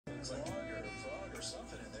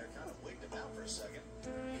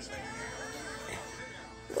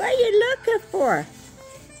What are you looking for?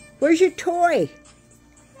 Where's your toy?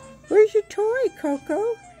 Where's your toy,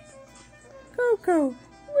 Coco? Coco,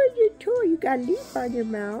 where's your toy? You got a leaf on your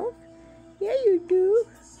mouth. Yeah, you do.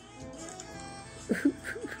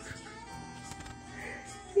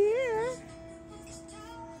 Yeah.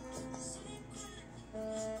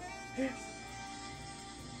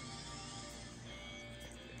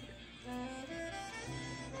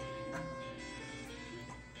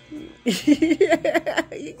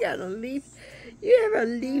 You got a leaf. You have a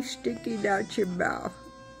leaf sticking out your mouth.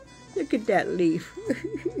 Look at that leaf.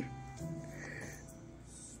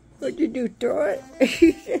 What'd you do, throw it?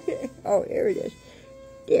 Oh, here it is.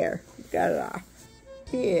 There, got it off.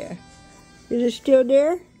 Yeah. Is it still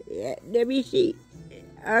there? Yeah, let me see.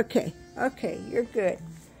 Okay, okay, you're good.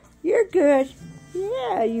 You're good.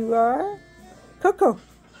 Yeah, you are. Coco,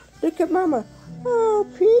 look at Mama. Oh,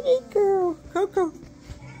 pretty girl. Coco.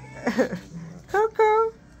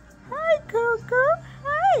 Coco. Hi, Coco.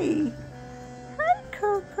 Hi. Hi,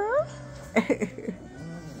 Coco.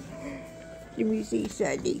 Let me see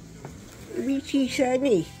Sunny. Let me see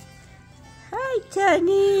Sunny. Hi,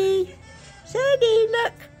 Sunny. Sunny,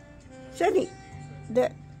 look. Sunny.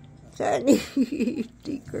 Look. Sunny.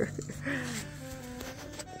 Stinker.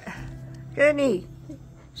 Sunny.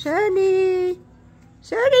 Sunny.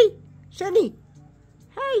 Sunny. Sunny.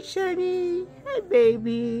 Hi, Sunny. Hi,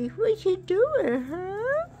 baby. What you doing,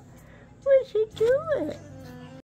 huh? What you doing?